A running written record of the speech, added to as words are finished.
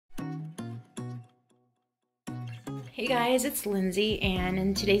Hey guys, it's Lindsay, and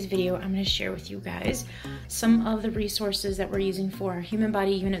in today's video I'm going to share with you guys some of the resources that we're using for our human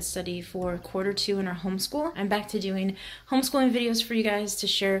body unit study for quarter 2 in our homeschool. I'm back to doing homeschooling videos for you guys to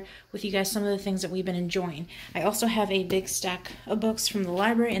share with you guys some of the things that we've been enjoying. I also have a big stack of books from the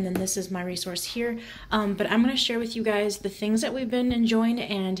library, and then this is my resource here. But I'm going to share with you guys the things that we've been enjoying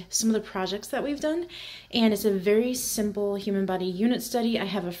and some of the projects that we've done. And it's a very simple human body unit study. I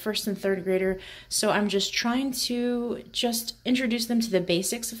have a 1st and 3rd grader, so I'm just trying to introduce them to the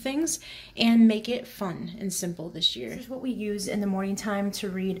basics of things and make it fun and simple this year. This is what we use in the morning time to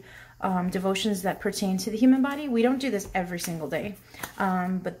read devotions that pertain to the human body. We don't do this every single day,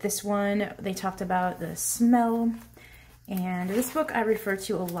 but this one, they talked about the smell, and this book I refer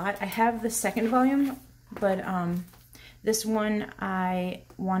to a lot. I have the 2nd volume, but this one I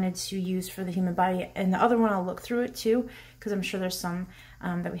wanted to use for the human body, and the other one I'll look through it too, because I'm sure there's some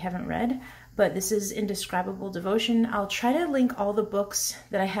that we haven't read. But this is Indescribable Devotion. I'll try to link all the books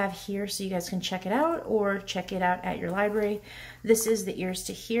that I have here so you guys can check it out or check it out at your library. This is the Ears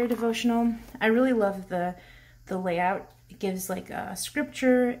to Hear devotional. I really love the layout. It gives like a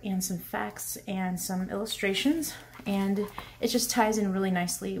scripture and some facts and some illustrations, and it just ties in really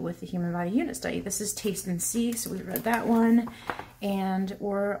nicely with the human body unit study. This is Taste and See, so we read that one, and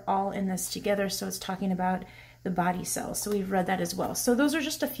we're all in this together, so it's talking about the body cells, so we've read that as well. So those are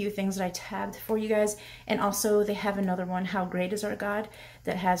just a few things that I tabbed for you guys. And also they have another one, How Great Is Our God,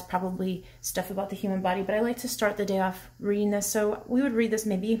 that has probably stuff about the human body, but I like to start the day off reading this. So we would read this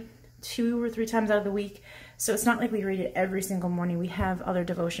maybe 2 or 3 times out of the week. So it's not like we read it every single morning. We have other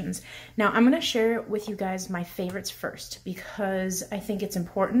devotions. Now I'm going to share with you guys my favorites first, because I think it's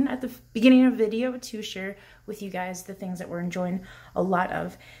important at the beginning of the video to share with you guys the things that we're enjoying a lot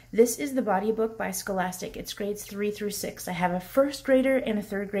of. This is the Body Book by Scholastic. It's grades 3 through 6. I have a 1st grader and a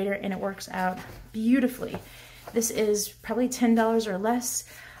 3rd grader, and it works out beautifully. This is probably $10 or less.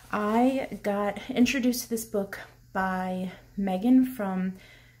 I got introduced to this book by Megan from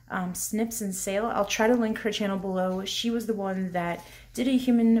Snips and Sale. I'll try to link her channel below. She was the one that did a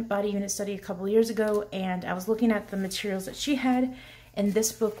human body unit study a couple years ago, and I was looking at the materials that she had, and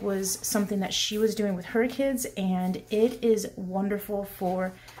this book was something that she was doing with her kids, and it is wonderful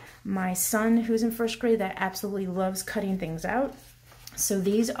for my son who's in 1st grade that absolutely loves cutting things out. So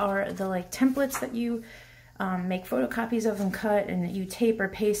these are the like templates that you make photocopies of and cut, and you tape or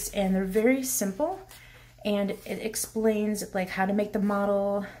paste, and they're very simple, and it explains like how to make the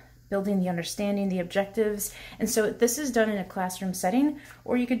model, building the understanding, the objectives. And so this is done in a classroom setting,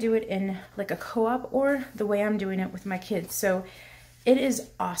 or you could do it in like a co-op, or the way I'm doing it with my kids. So it is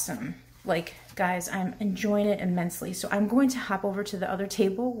awesome. Like, guys, I'm enjoying it immensely. So I'm going to hop over to the other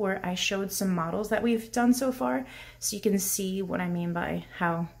table where I showed some models that we've done so far, so you can see what I mean by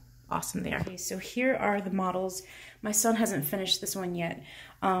how awesome they are. Okay, so here are the models. My son hasn't finished this one yet,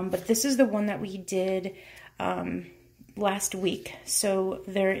 but this is the one that we did last week. So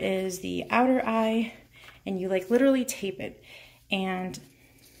there is the outer eye, and you like literally tape it, and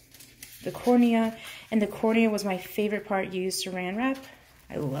the cornea, and the cornea was my favorite part. You use saran wrap.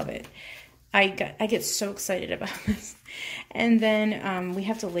 I love it. I get so excited about this. And then we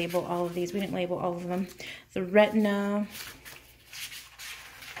have to label all of these. We didn't label all of them. The retina,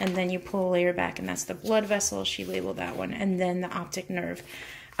 and then you pull a layer back, and that's the blood vessel. She labeled that one. And then the optic nerve.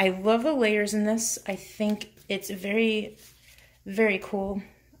 I love the layers in this. I think it's very, very cool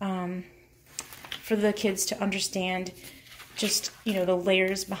for the kids to understand just, you know, the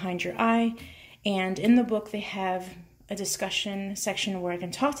layers behind your eye. And in the book, they have a discussion section where I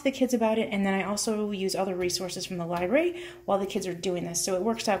can talk to the kids about it, and then I also use other resources from the library while the kids are doing this, so it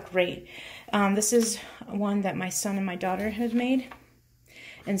works out great. This is one that my son and my daughter have made,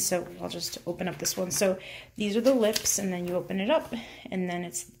 and so I'll just open up this one. So these are the lips, and then you open it up, and then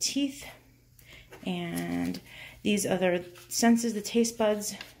it's the teeth, and these are the senses, the taste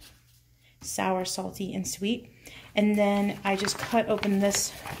buds, sour, salty, and sweet. And then I just cut open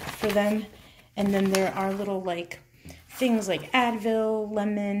this for them, and then there are little like things like Advil,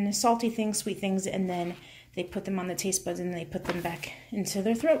 lemon, salty things, sweet things, and then they put them on the taste buds and they put them back into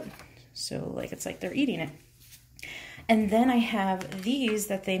their throat. So like it's like they're eating it. And then I have these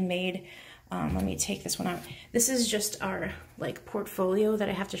that they made. Let me take this one out. This is just our like portfolio that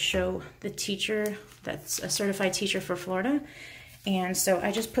I have to show the teacher that's a certified teacher for Florida. And so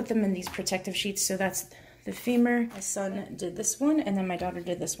I just put them in these protective sheets. So that's the femur. My son did this one, and then my daughter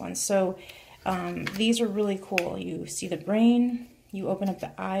did this one. So these are really cool. You see the brain, you open up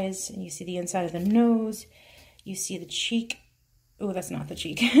the eyes, and you see the inside of the nose, you see the cheek. Oh, that's not the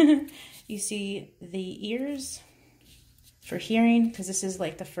cheek. You see the ears for hearing, because this is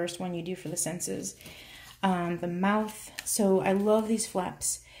like the first one you do for the senses. the mouth. So I love these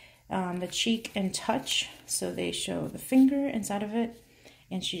flaps. The cheek and touch, so they show the finger inside of it,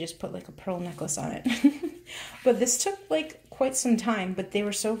 and she just put like a pearl necklace on it. But this took like quite some time, but they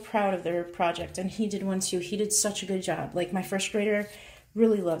were so proud of their project, and he did one too. He did such a good job. Like, my first grader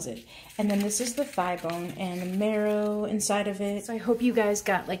really loves it. And then this is the thigh bone and the marrow inside of it. So I hope you guys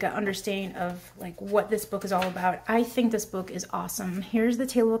got like an understanding of like what this book is all about. I think this book is awesome. Here's the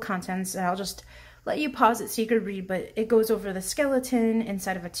table of contents, and I'll just let you pause it so you could read, but it goes over the skeleton,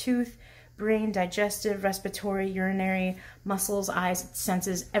 inside of a tooth, brain, digestive, respiratory, urinary, muscles, eyes,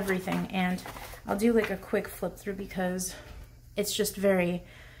 senses, everything. And I'll do like a quick flip through because it's just very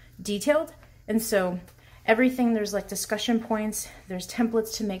detailed. And so everything, there's like discussion points, there's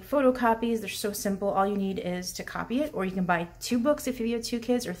templates to make photocopies. They're so simple. All you need is to copy it, or you can buy 2 books if you have 2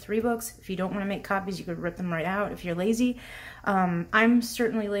 kids, or 3 books. If you don't want to make copies, you could rip them right out if you're lazy. I'm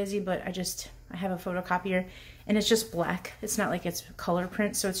certainly lazy, but I have a photocopier, and it's just black. It's not like it's color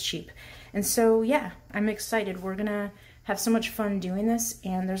print, so it's cheap. And so yeah, I'm excited. We're gonna have so much fun doing this,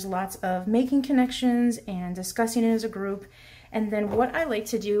 and there's lots of making connections and discussing it as a group. And then what I like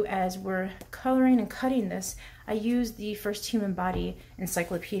to do as we're coloring and cutting this, I use the First Human Body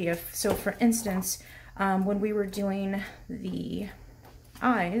Encyclopedia. So for instance, when we were doing the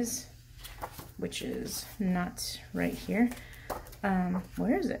eyes, which is not right here,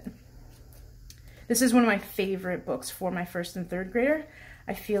 where is it? This is one of my favorite books for my 1st and 3rd grader.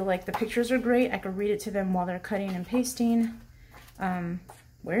 I feel like the pictures are great. I could read it to them while they're cutting and pasting.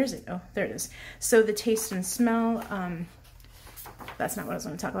 Where is it? Oh, there it is. So the taste and smell, that's not what I was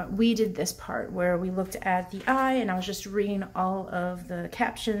going to talk about. We did this part where we looked at the eye, and I was just reading all of the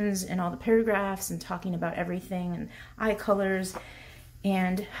captions and all the paragraphs and talking about everything and eye colors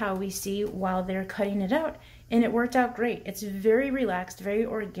and how we see while they're cutting it out. And it worked out great. It's very relaxed, very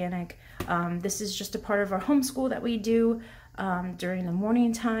organic. This is just a part of our homeschool that we do during the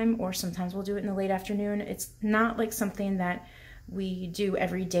morning time, or sometimes we'll do it in the late afternoon. It's not like something that we do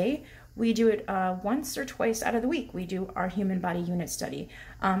every day. We do it once or twice out of the week. We do our human body unit study.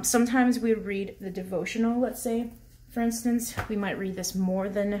 Sometimes we read the devotional, let's say, for instance. We might read this more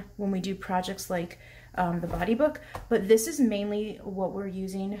than when we do projects like the body book, but this is mainly what we're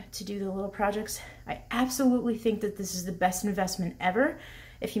using to do the little projects. I absolutely think that this is the best investment ever.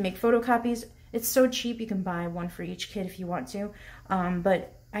 If you make photocopies, it's so cheap, you can buy one for each kid if you want to.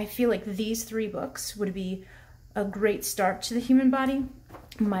 But I feel like these 3 books would be a great start to the human body.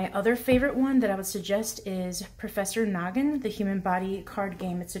 My other favorite one that I would suggest is Professor Noggin, the Human Body Card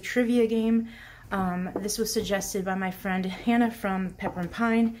Game. It's a trivia game. This was suggested by my friend Hannah from Pepper and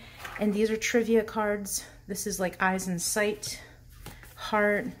Pine, and these are trivia cards. This is like eyes and sight,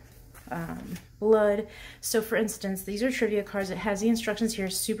 heart, blood. So for instance, these are trivia cards. It has the instructions here,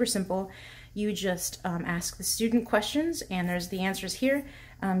 super simple. You just ask the student questions, and there's the answers here.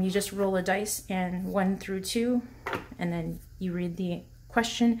 You just roll a dice, and 1 through 2, and then you read the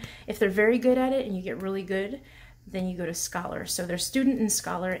question. If they're very good at it and you get really good, then you go to scholar. So they're student and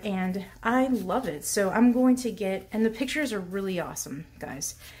scholar, and I love it. So I'm going to get, and the pictures are really awesome,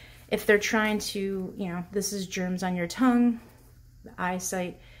 guys. If they're trying to, you know, this is germs on your tongue, the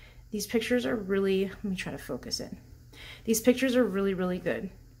eyesight. These pictures are really, let me try to focus it. These pictures are really, really good.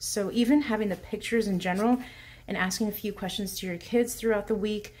 So even having the pictures in general and asking a few questions to your kids throughout the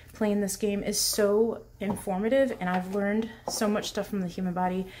week playing this game is so informative, and I've learned so much stuff from the human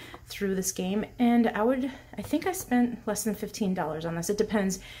body through this game. And I think I spent less than $15 on this. It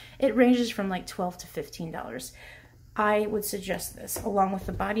depends. It ranges from like $12 to $15. I would suggest this along with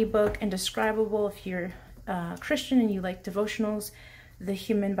the body book and Describable if you're Christian and you like devotionals. The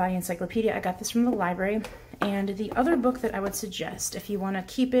Human Body Encyclopedia, I got this from the library. And the other book that I would suggest if you want to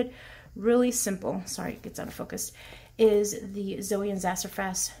keep it really simple, sorry, it gets out of focus, is the Zoe and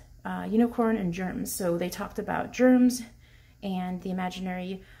Sassafras Unicorn and Germs. So they talked about germs and the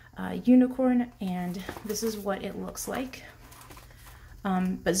imaginary unicorn, and this is what it looks like.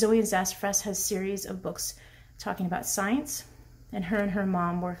 But Zoe and Sassafras has a series of books talking about science, and her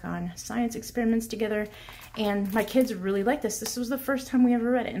mom work on science experiments together, and my kids really like this. This was the first time we ever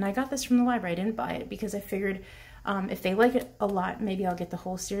read it, and I got this from the library. I didn't buy it because I figured if they like it a lot, maybe I'll get the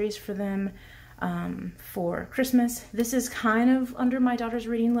whole series for them for Christmas. This is kind of under my daughter's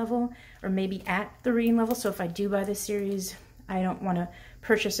reading level, or maybe at the reading level, so if I do buy this series, I don't want to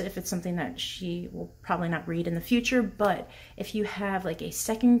purchase it if it's something that she will probably not read in the future. But if you have like a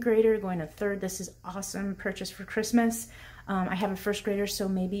 2nd grader going to 3rd, this is awesome purchase for Christmas. I have a 1st grader, so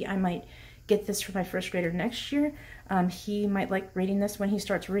maybe I might get this for my 1st grader next year. He might like reading this when he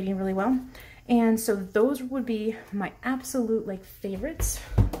starts reading really well. And so those would be my absolute like favorites.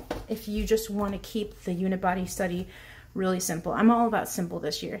 if you just want to keep the unit body study really simple. I'm all about simple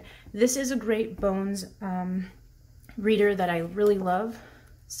this year. This is a great bones reader that I really love.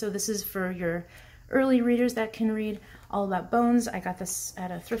 So this is for your early readers that can read all about bones. I got this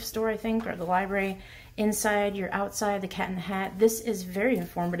at a thrift store, I think, or the library. Inside, You're Outside, The Cat in the Hat. This is very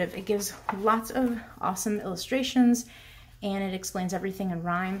informative. It gives lots of awesome illustrations, and it explains everything in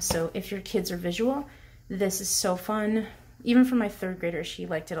rhyme. So if your kids are visual, this is so fun. Even for my 3rd grader, she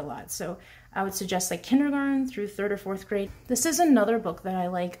liked it a lot. So I would suggest like kindergarten through 3rd or 4th grade. This is another book that I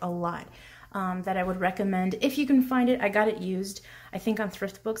like a lot, that I would recommend if you can find it. I got it used, I think, on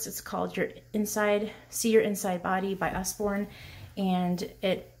Thrift Books. It's called See Your Inside Body by Usborne, and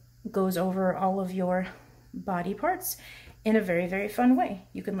it goes over all of your body parts in a very, very fun way.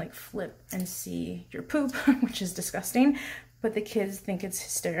 You can like flip and see your poop, which is disgusting, but the kids think it's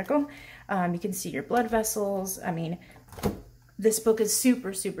hysterical. You can see your blood vessels. I mean, this book is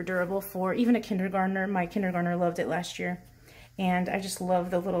super, super durable for even a kindergartner. My kindergartner loved it last year. And I just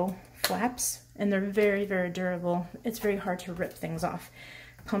love the little flaps, and they're very, very durable. It's very hard to rip things off.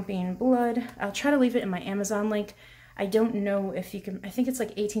 Pumping blood. I'll try to leave it in my Amazon link. I don't know if you can, I think it's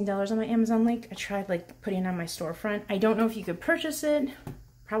like $18 on my Amazon link. I tried like putting it on my storefront. I don't know if you could purchase it,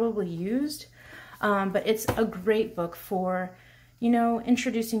 probably used, but it's a great book for, you know,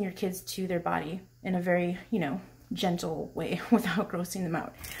 introducing your kids to their body in a very, you know, gentle way without grossing them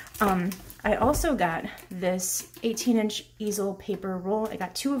out. I also got this 18-inch easel paper roll. I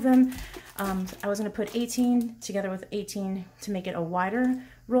got 2 of them. I was going to put 18 together with 18 to make it a wider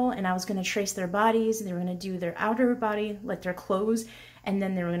roll, and I was going to trace their bodies. They were going to do their outer body, like their clothes, and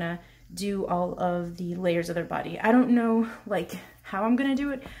then they were going to do all of the layers of their body. I don't know like how I'm going to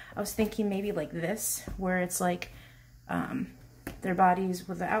do it. I was thinking maybe like this, where it's like their bodies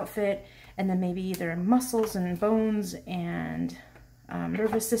with the outfit, and then maybe their muscles and bones and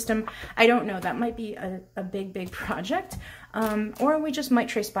nervous system. I don't know. That might be a big, big project. Or we just might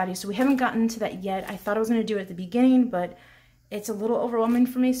trace bodies. So we haven't gotten to that yet. I thought I was going to do it at the beginning, but it's a little overwhelming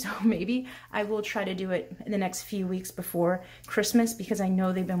for me. So maybe I will try to do it in the next few weeks before Christmas, because I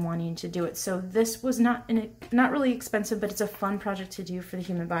know they've been wanting to do it. So this was not really expensive, but it's a fun project to do for the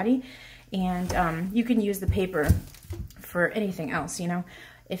human body. And you can use the paper for anything else, you know,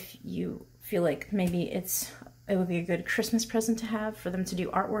 if you feel like maybe it would be a good Christmas present to have for them to do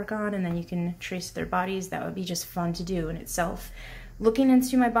artwork on, and then you can trace their bodies. That would be just fun to do in itself. Looking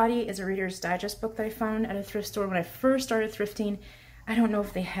Into My Body is a Reader's Digest book that I found at a thrift store when I first started thrifting. I don't know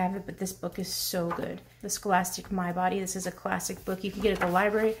if they have it, but this book is so good. The Scholastic My Body. This is a classic book. You can get it at the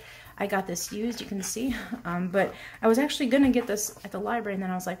library. I got this used, you can see, but I was actually going to get this at the library, and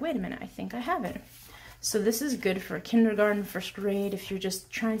then I was like, wait a minute, I think I have it. So this is good for kindergarten, 1st grade, if you're just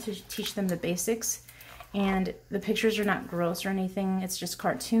trying to teach them the basics. And the pictures are not gross or anything. It's just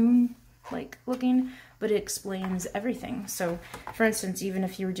cartoon-like looking, but it explains everything. So, for instance, even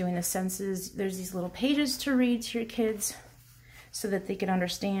if you were doing the senses, there's these little pages to read to your kids so that they can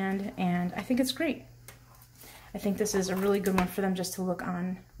understand, and I think it's great. I think this is a really good one for them just to look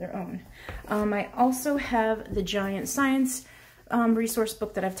on their own. I also have the Giant Science resource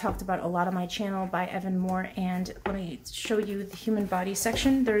book that I've talked about a lot on my channel by Evan Moore, and let me show you the human body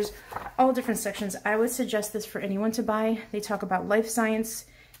section. There's all different sections. I would suggest this for anyone to buy. They talk about life science,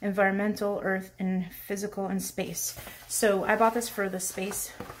 environmental, earth, and physical, and space. So I bought this for the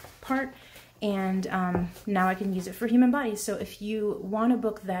space part, and now I can use it for human bodies. So if you want a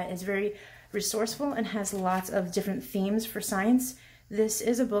book that is very resourceful and has lots of different themes for science, this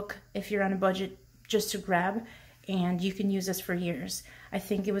is a book, if you're on a budget, just to grab. And you can use this for years. I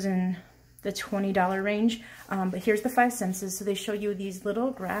think it was in the $20 range, but here's the 5 senses. So they show you these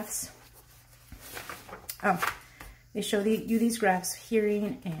little graphs. They show you these graphs,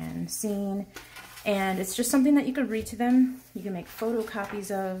 hearing and seeing, and it's just something that you can read to them. You can make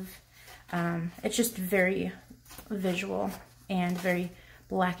photocopies of. It's just very visual and very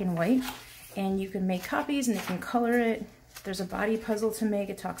black and white, and you can make copies and they can color it. There's a body puzzle to make.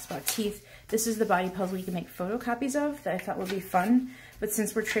 It talks about teeth. This is the body puzzle you can make photocopies of that I thought would be fun. But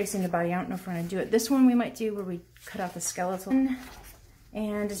since we're tracing the body, I don't know if we're going to do it. This one we might do where we cut out the skeletal.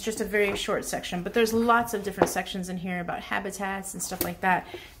 And it's just a very short section. But there's lots of different sections in here about habitats and stuff like that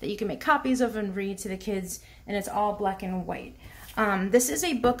that you can make copies of and read to the kids. And it's all black and white. This is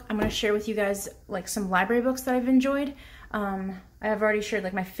a book I'm going to share with you guys, like some library books that I've enjoyed. I have already shared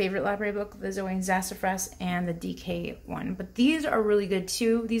like my favorite library book, the Zoe and Sassafras, and the DK one. But these are really good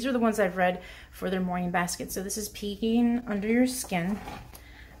too. These are the ones I've read for their morning basket. So this is Peeking Under Your Skin.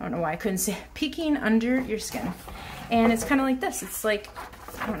 I don't know why I couldn't say it. Peeking Under Your Skin. And it's kind of like this. It's like,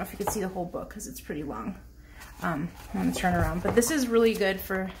 I don't know if you can see the whole book because it's pretty long. I'm gonna turn around, but this is really good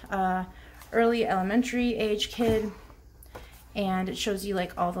for early elementary age kid, and it shows you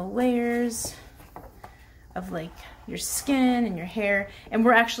like all the layers of like your skin and your hair, and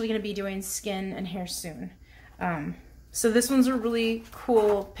we're actually going to be doing skin and hair soon. So this one's a really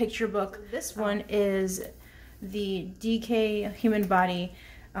cool picture book. This one is the DK Human Body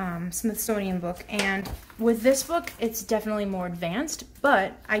Smithsonian book, and with this book it's definitely more advanced,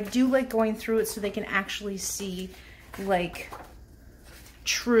 but I do like going through it so they can actually see like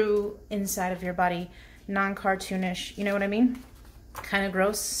true inside of your body, non-cartoonish, you know what I mean? Kind of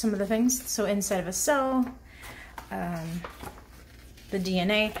gross, some of the things. So inside of a cell, the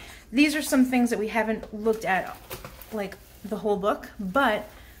DNA. These are some things that we haven't looked at like the whole book, but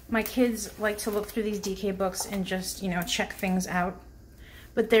my kids like to look through these DK books and just, you know, check things out.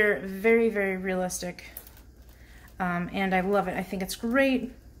 But they're very, very realistic, and I love it. I think it's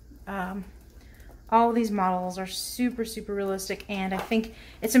great. All of these models are super, super realistic, and I think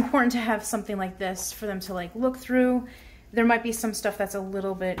it's important to have something like this for them to like look through. There might be some stuff that's a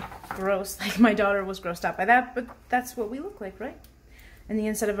little bit gross, like my daughter was grossed out by that, but that's what we look like, right? And the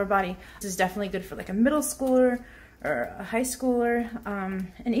inside of our body. This is definitely good for like a middle schooler or a high schooler,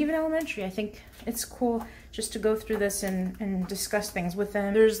 and even elementary. I think it's cool just to go through this and discuss things with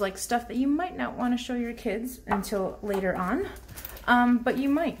them. There's like stuff that you might not want to show your kids until later on, but you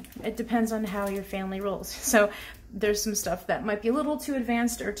might. It depends on how your family rolls. So there's some stuff that might be a little too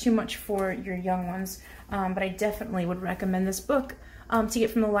advanced or too much for your young ones, but I definitely would recommend this book to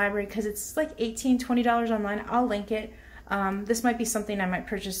get from the library, because it's like $18, $20 online. I'll link it. This might be something I might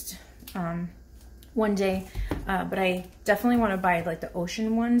purchase one day, but I definitely want to buy like the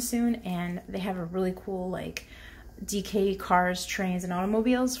ocean one soon, and they have a really cool like DK cars, trains, and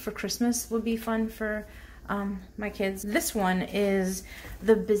automobiles for Christmas. Would be fun for my kids. This one is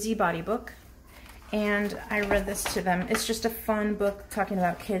the Busybody book, and I read this to them. It's just a fun book talking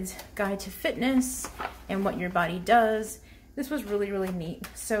about kids' guide to fitness and what your body does. This was really, really neat.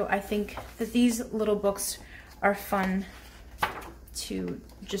 So I think that these little books are fun to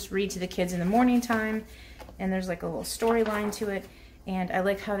just read to the kids in the morning time, and there's like a little storyline to it, and I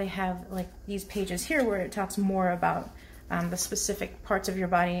like how they have like these pages here where it talks more about the specific parts of your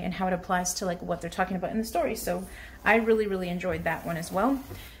body and how it applies to like what they're talking about in the story. So I really, really enjoyed that one as well.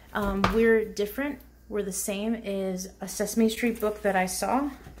 We're Different, We're the Same is a Sesame Street book that I saw.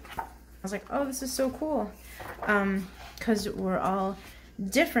 I was like, oh, this is so cool, because we're all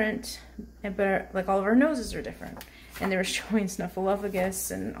different, but like all of our noses are different, and they were showing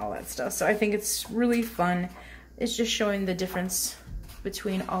snuffleupagus and all that stuff. So I think it's really fun. It's just showing the difference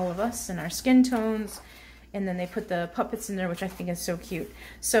between all of us and our skin tones, and then they put the puppets in there, which I think is so cute.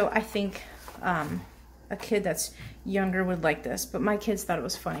 So I think a kid that's younger would like this, but my kids thought it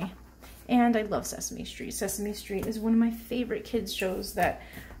was funny. And I love Sesame Street. Sesame Street is one of my favorite kids shows that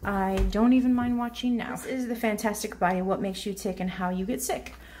I don't even mind watching now. This is The Fantastic Body, What Makes You Tick and How You Get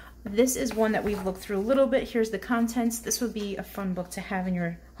Sick. This is one that we've looked through a little bit. Here's the contents. This would be a fun book to have in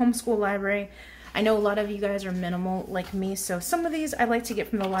your homeschool library. I know a lot of you guys are minimal like me, so some of these I like to get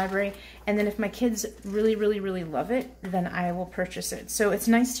from the library, and then if my kids really, really, really love it, then I will purchase it. So it's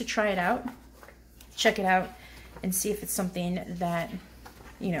nice to try it out, check it out, and see if it's something that,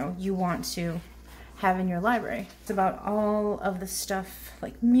 you know, you want to have in your library. It's about all of the stuff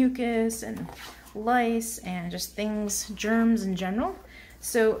like mucus and lice and just things, germs in general.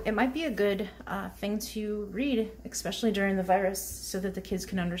 So it might be a good thing to read, especially during the virus, so that the kids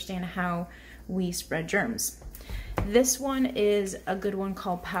can understand how we spread germs. This one is a good one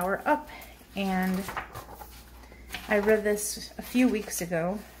called Power Up, and I read this a few weeks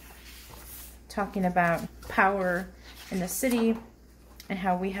ago, talking about power in the city and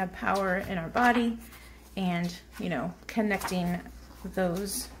how we have power in our body, and, you know, connecting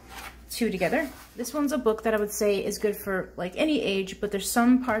those two together. This one's a book that I would say is good for like any age, but there's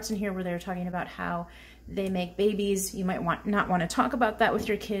some parts in here where they're talking about how they make babies. You might not want to talk about that with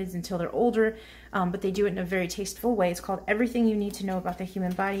your kids until they're older, but they do it in a very tasteful way. It's called Everything You Need to Know About the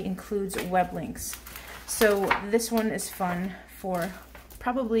Human Body Includes Web Links. So this one is fun for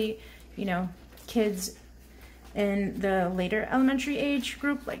probably, you know, kids in the later elementary age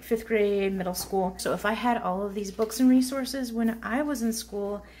group, like 5th grade, middle school. So if I had all of these books and resources when I was in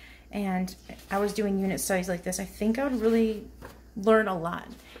school and I was doing unit studies like this, I think I would really learn a lot.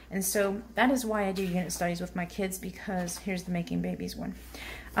 And so that is why I do unit studies with my kids, because here's the Making Babies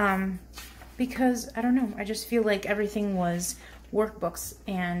one. Because, I don't know, I just feel like everything was workbooks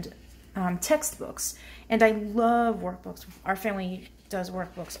and textbooks. And I love workbooks. Our family does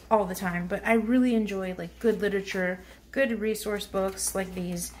workbooks all the time, but I really enjoy like good literature, good resource books like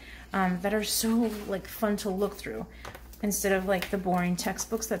these. that are so like fun to look through instead of like the boring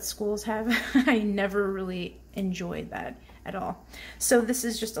textbooks that schools have. I never really enjoyed that at all. So this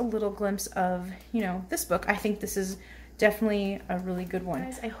is just a little glimpse of, you know, this book. I think this is definitely a really good one.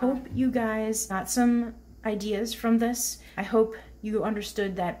 Guys, I hope you guys got some ideas from this. I hope you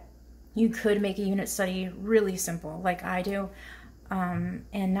understood that you could make a unit study really simple like I do,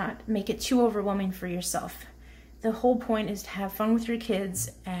 and not make it too overwhelming for yourself. The whole point is to have fun with your kids,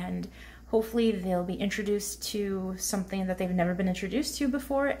 and hopefully they'll be introduced to something that they've never been introduced to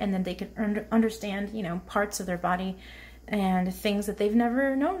before, and then they can understand, you know, parts of their body and things that they've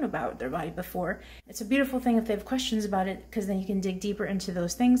never known about their body before. It's a beautiful thing if they have questions about it, because then you can dig deeper into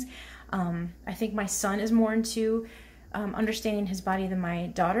those things. I think my son is more into understanding his body than my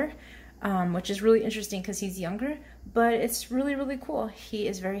daughter, which is really interesting because he's younger, but it's really, really cool. He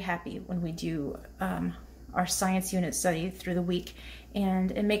is very happy when we do our science unit study through the week,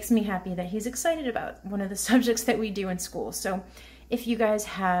 and it makes me happy that he's excited about one of the subjects that we do in school. So if you guys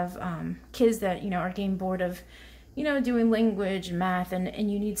have kids that, you know, are getting bored of, you know, doing language and math,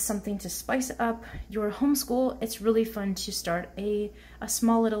 and you need something to spice up your homeschool, it's really fun to start a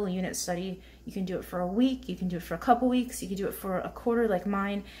small little unit study. You can do it for a week, you can do it for a couple weeks, you can do it for a quarter like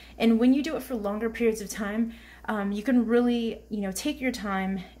mine. And when you do it for longer periods of time, you can really, you know, take your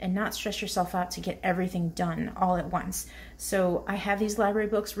time and not stress yourself out to get everything done all at once. So I have these library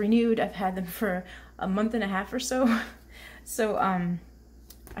books renewed. I've had them for a month and a half or so. So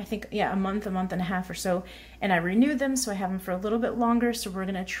I think, yeah, a month and a half or so, and I renewed them, so I have them for a little bit longer. So we're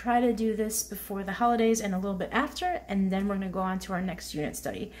gonna try to do this before the holidays and a little bit after, and then we're gonna go on to our next unit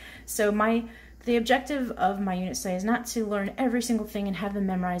study. So the objective of my unit study is not to learn every single thing and have them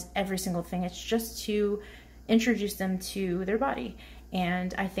memorize every single thing. It's just to introduce them to their body.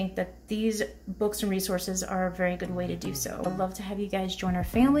 And I think that these books and resources are a very good way to do so. I'd love to have you guys join our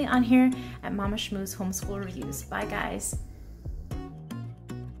family on here at Mama Shmoo's Homeschool Reviews. Bye, guys.